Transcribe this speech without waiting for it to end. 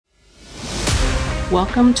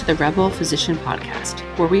Welcome to the Rebel Physician Podcast,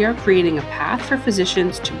 where we are creating a path for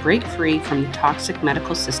physicians to break free from the toxic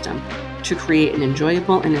medical system to create an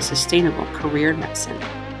enjoyable and a sustainable career in medicine.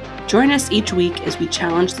 Join us each week as we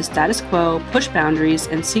challenge the status quo, push boundaries,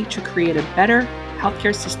 and seek to create a better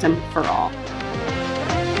healthcare system for all.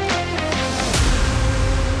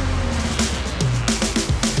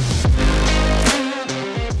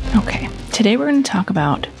 Okay, today we're going to talk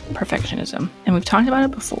about perfectionism, and we've talked about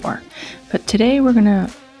it before, but today we're going to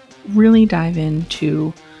really dive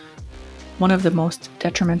into one of the most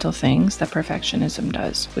detrimental things that perfectionism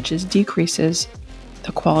does, which is decreases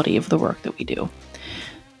the quality of the work that we do.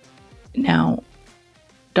 Now,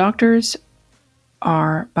 doctors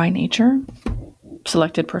are by nature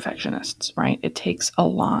selected perfectionists, right? It takes a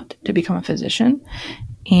lot to become a physician,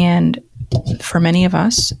 and for many of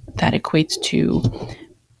us, that equates to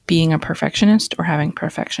being a perfectionist or having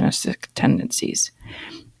perfectionistic tendencies.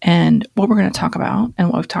 And what we're going to talk about, and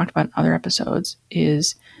what we've talked about in other episodes,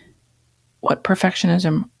 is what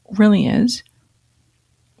perfectionism really is,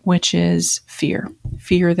 which is fear.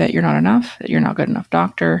 Fear that you're not enough, that you're not good enough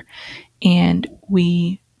doctor. And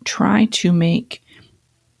we try to make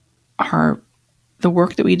the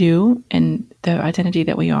work that we do and the identity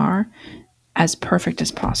that we are as perfect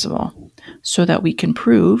as possible so that we can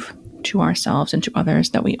prove to ourselves and to others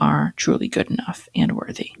that we are truly good enough and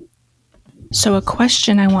worthy. So a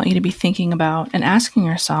question I want you to be thinking about and asking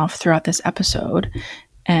yourself throughout this episode,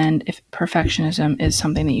 and if perfectionism is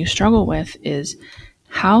something that you struggle with, is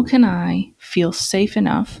how can I feel safe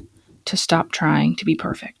enough to stop trying to be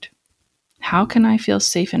perfect? How can I feel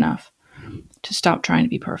safe enough to stop trying to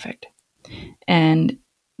be perfect? And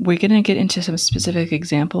we're going to get into some specific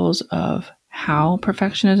examples of how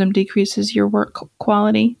perfectionism decreases your work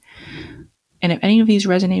quality. And if any of these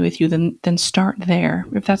resonate with you, then start there.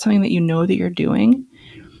 If that's something that you know that you're doing,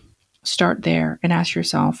 start there and ask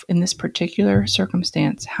yourself, in this particular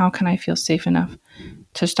circumstance, how can I feel safe enough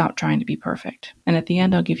to stop trying to be perfect? And at the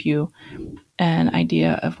end, I'll give you an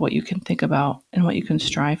idea of what you can think about and what you can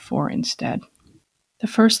strive for instead. The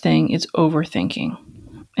first thing is overthinking.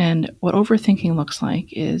 And what overthinking looks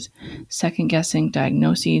like is second-guessing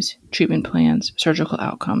diagnoses, treatment plans, surgical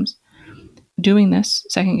outcomes. Doing this,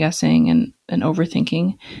 second-guessing and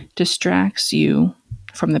overthinking, distracts you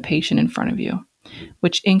from the patient in front of you,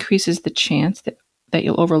 which increases the chance that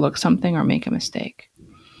you'll overlook something or make a mistake.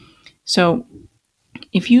 So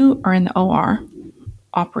if you are in the OR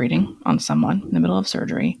operating on someone in the middle of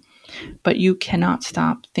surgery, but you cannot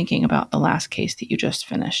stop thinking about the last case that you just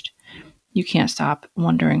finished, you can't stop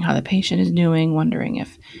wondering how the patient is doing, wondering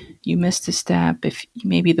if you missed a step, if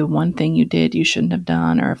maybe the one thing you did you shouldn't have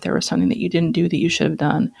done, or if there was something that you didn't do that you should have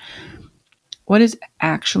done. What is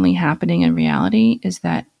actually happening in reality is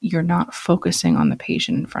that you're not focusing on the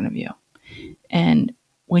patient in front of you. And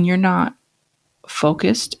when you're not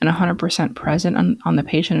focused and 100% present on the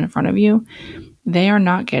patient in front of you, they are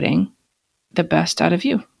not getting the best out of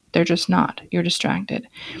you. They're just not. You're distracted.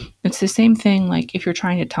 It's the same thing like if you're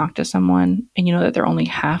trying to talk to someone and you know that they're only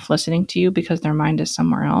half listening to you because their mind is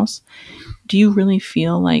somewhere else. Do you really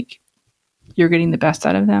feel like you're getting the best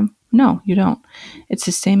out of them? No, you don't. It's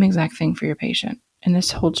the same exact thing for your patient. And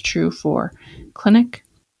this holds true for clinic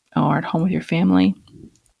or at home with your family.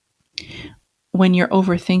 When you're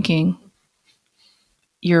overthinking,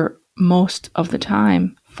 you're most of the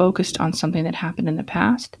time focused on something that happened in the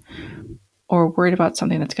past or worried about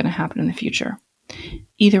something that's going to happen in the future.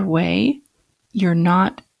 Either way, you're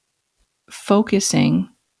not focusing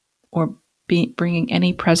or bringing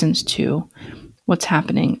any presence to what's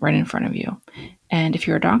happening right in front of you. And if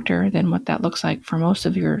you're a doctor, then what that looks like for most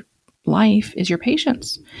of your life is your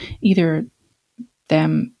patients, either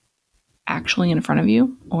them actually in front of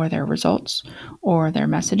you or their results or their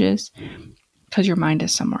messages, because your mind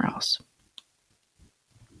is somewhere else.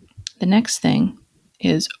 The next thing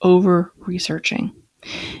is over-researching.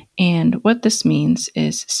 And what this means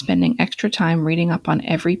is spending extra time reading up on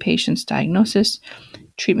every patient's diagnosis,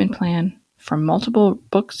 treatment plan from multiple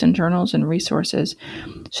books and journals and resources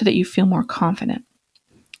so that you feel more confident.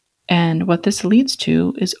 And what this leads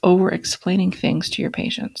to is over-explaining things to your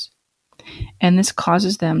patients. And this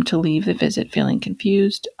causes them to leave the visit feeling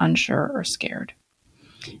confused, unsure, or scared.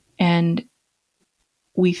 And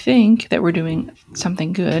we think that we're doing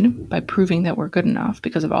something good by proving that we're good enough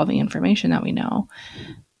because of all the information that we know.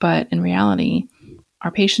 But in reality,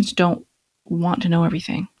 our patients don't want to know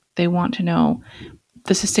everything. They want to know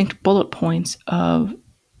the succinct bullet points of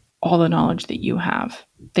all the knowledge that you have.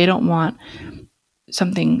 They don't want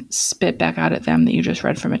something spit back out at them that you just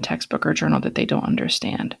read from a textbook or journal that they don't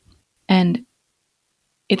understand. And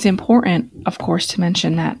It's important, of course, to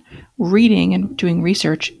mention that reading and doing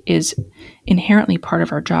research is inherently part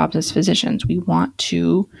of our jobs as physicians. We want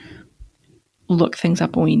to look things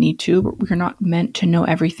up when we need to, but we're not meant to know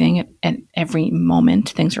everything at every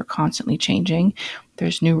moment. Things are constantly changing.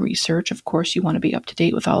 There's new research. Of course, you want to be up to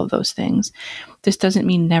date with all of those things. This doesn't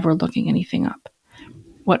mean never looking anything up.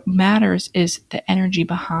 What matters is the energy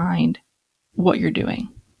behind what you're doing.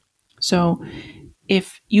 So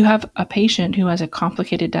if you have a patient who has a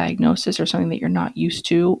complicated diagnosis or something that you're not used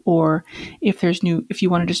to, or if you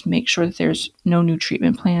want to just make sure that there's no new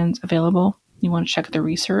treatment plans available, you want to check the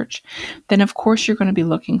research, then of course you're going to be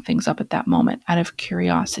looking things up at that moment out of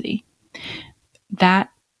curiosity. That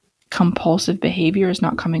compulsive behavior is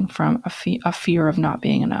not coming from a fear of not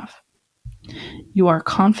being enough. You are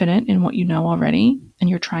confident in what you know already, and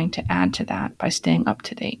you're trying to add to that by staying up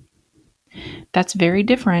to date. That's very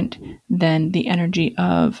different than the energy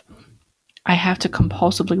of, I have to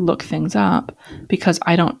compulsively look things up because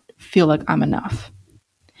I don't feel like I'm enough.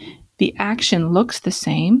 The action looks the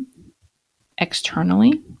same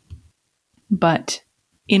externally, but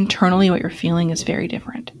internally what you're feeling is very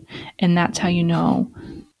different. And that's how you know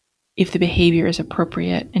if the behavior is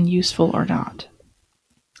appropriate and useful or not.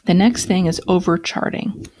 The next thing is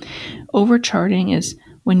overcharting. Overcharting is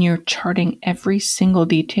when you're charting every single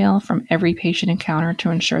detail from every patient encounter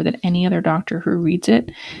to ensure that any other doctor who reads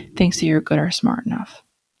it thinks that you're good or smart enough.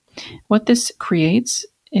 What this creates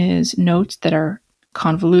is notes that are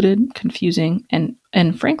convoluted, confusing,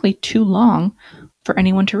 and frankly too long for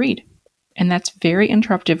anyone to read. And that's very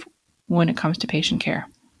interruptive when it comes to patient care.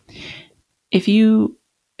 If you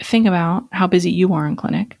think about how busy you are in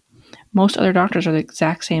clinic, most other doctors are the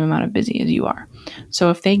exact same amount of busy as you are.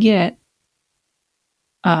 So if they get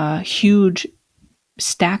a huge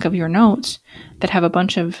stack of your notes that have a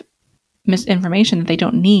bunch of misinformation that they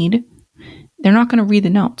don't need, they're not going to read the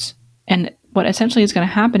notes. And what essentially is going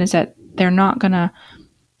to happen is that they're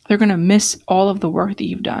going to miss all of the work that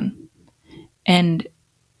you've done. And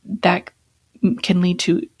that can lead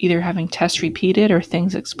to either having tests repeated or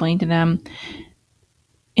things explained to them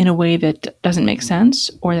in a way that doesn't make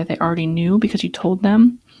sense or that they already knew because you told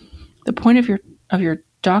them. The point of your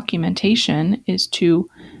documentation is to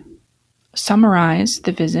summarize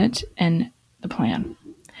the visit and the plan.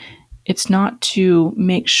 It's not to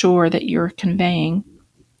make sure that you're conveying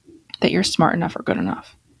that you're smart enough or good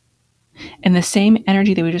enough. And the same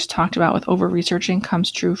energy that we just talked about with over-researching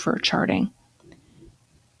comes true for charting.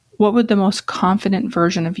 What would the most confident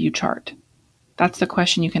version of you chart? That's the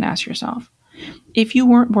question you can ask yourself. If you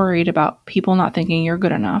weren't worried about people not thinking you're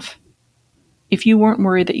good enough, if you weren't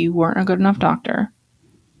worried that you weren't a good enough doctor,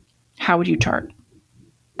 how would you chart?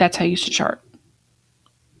 That's how you should chart.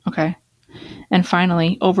 Okay? And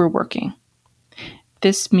finally, overworking.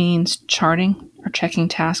 This means charting or checking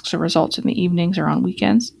tasks or results in the evenings or on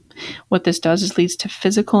weekends. What this does is leads to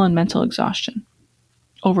physical and mental exhaustion.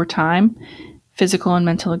 Over time, physical and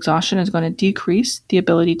mental exhaustion is going to decrease the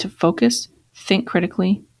ability to focus, think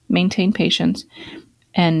critically, maintain patience,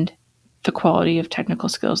 and the quality of technical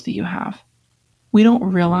skills that you have. We don't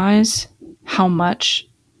realize how much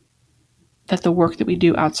that the work that we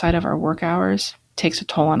do outside of our work hours takes a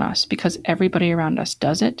toll on us because everybody around us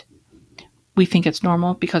does it. We think it's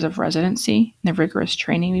normal because of residency and the rigorous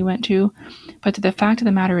training we went to, but the fact of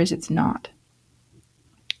the matter is it's not.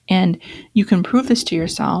 And you can prove this to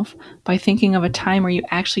yourself by thinking of a time where you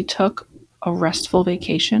actually took a restful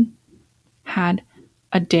vacation, had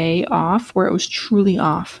a day off where it was truly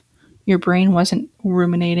off. Your brain wasn't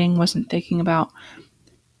ruminating, wasn't thinking about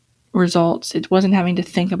results. It wasn't having to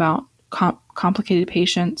think about complicated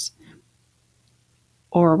patients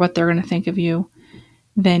or what they're going to think of you.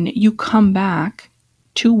 Then you come back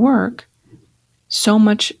to work so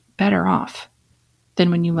much better off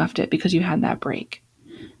than when you left it because you had that break.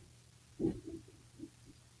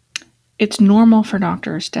 It's normal for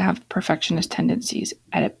doctors to have perfectionist tendencies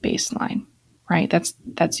at a baseline, right?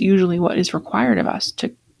 That's usually what is required of us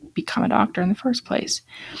to become a doctor in the first place.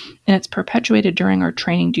 And it's perpetuated during our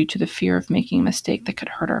training due to the fear of making a mistake that could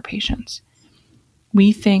hurt our patients.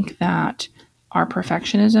 We think that our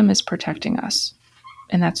perfectionism is protecting us,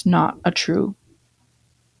 and that's not a true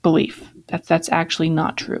belief. That's actually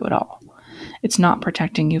not true at all. It's not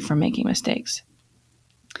protecting you from making mistakes.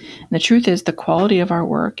 And the truth is the quality of our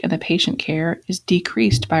work and the patient care is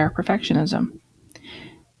decreased by our perfectionism.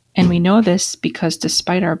 And we know this because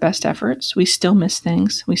despite our best efforts, we still miss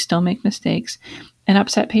things, we still make mistakes, and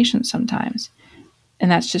upset patients sometimes.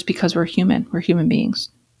 And that's just because we're human beings.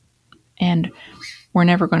 And we're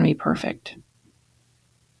never going to be perfect.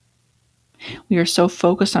 We are so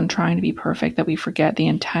focused on trying to be perfect that we forget the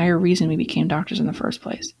entire reason we became doctors in the first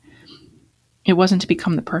place. It wasn't to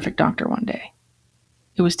become the perfect doctor one day.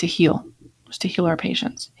 It was to heal. It was to heal our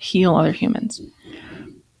patients, heal other humans.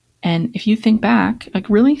 And if you think back, like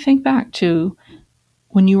really think back to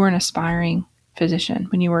when you were an aspiring physician,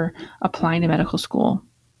 when you were applying to medical school,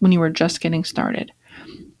 when you were just getting started,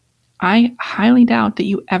 I highly doubt that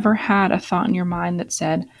you ever had a thought in your mind that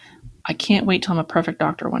said, I can't wait till I'm a perfect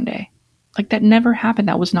doctor one day. Like that never happened.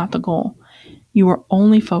 That was not the goal. You were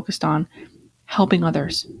only focused on helping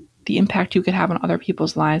others, the impact you could have on other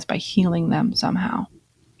people's lives by healing them somehow.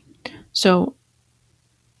 So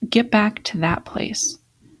get back to that place.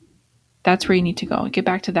 That's where you need to go. Get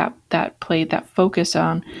back to that play, that focus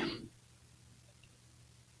on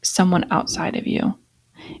someone outside of you.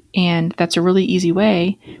 And that's a really easy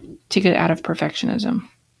way to get out of perfectionism.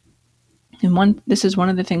 And this is one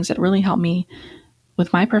of the things that really helped me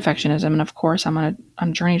with my perfectionism. And of course, I'm on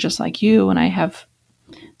a journey just like you, and I have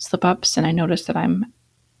slip-ups, and I notice that I'm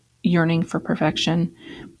yearning for perfection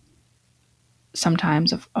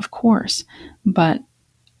sometimes, of course. But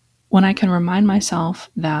when I can remind myself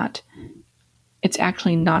that it's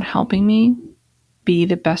actually not helping me be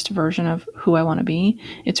the best version of who I want to be,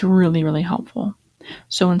 it's really, really helpful.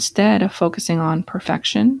 So instead of focusing on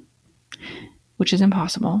perfection, which is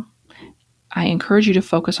impossible, I encourage you to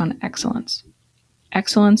focus on excellence.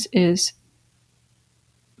 Excellence is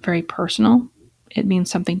very personal. It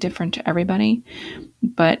means something different to everybody.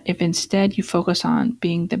 But if instead you focus on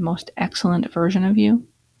being the most excellent version of you,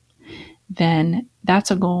 then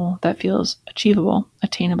that's a goal that feels achievable,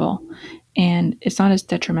 attainable, and it's not as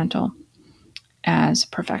detrimental as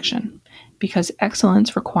perfection, because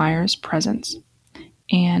excellence requires presence.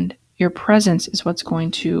 And your presence is what's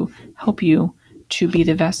going to help you to be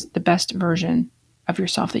the best version of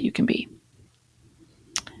yourself that you can be.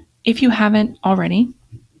 If you haven't already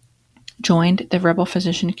joined the Rebel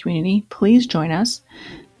Physician community, please join us.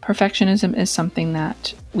 Perfectionism is something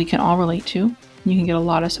that we can all relate to. You can get a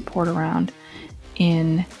lot of support around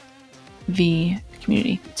in the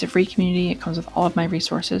community. It's a free community. It comes with all of my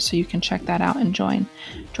resources, so you can check that out and join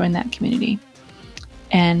that community.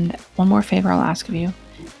 And one more favor I'll ask of you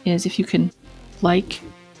is if you can like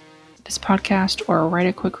this podcast or write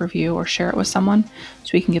a quick review or share it with someone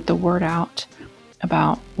so we can get the word out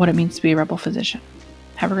about what it means to be a Rebel Physician.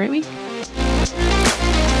 Have a great week.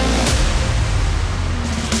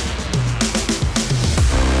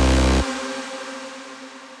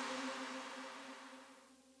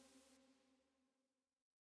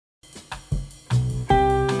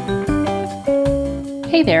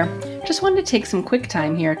 Hey there. Just wanted to take some quick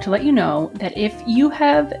time here to let you know that if you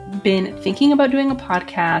have been thinking about doing a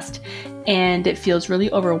podcast and it feels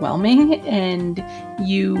really overwhelming and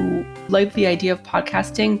you like the idea of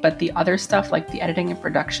podcasting, but the other stuff like the editing and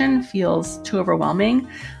production feels too overwhelming,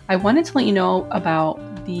 I wanted to let you know about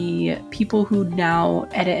the people who now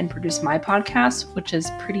edit and produce my podcast, which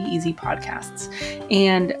is Pretty Easy Podcasts.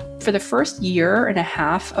 And for the first year and a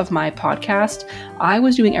half of my podcast, I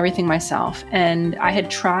was doing everything myself, and I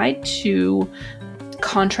had tried to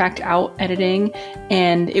contract out editing,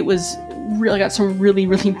 and it was really got some really,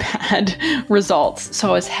 really bad results. So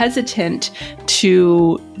I was hesitant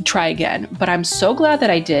to try again, but I'm so glad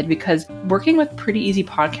that I did, because working with Pretty Easy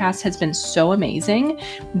Podcasts has been so amazing.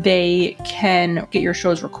 They can get your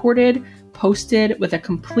shows recorded, posted with a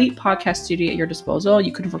complete podcast studio at your disposal.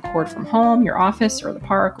 You could record from home, your office, or the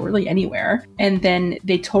park, or really anywhere. And then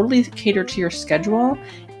they totally cater to your schedule,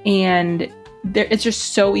 and it's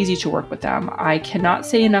just so easy to work with them. I cannot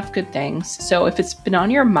say enough good things. So if it's been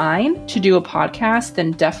on your mind to do a podcast,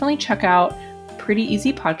 then definitely check out Pretty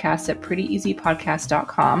Easy Podcasts at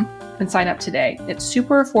prettyeasypodcast.com and sign up today. It's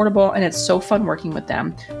super affordable and it's so fun working with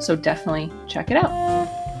them. So definitely check it out.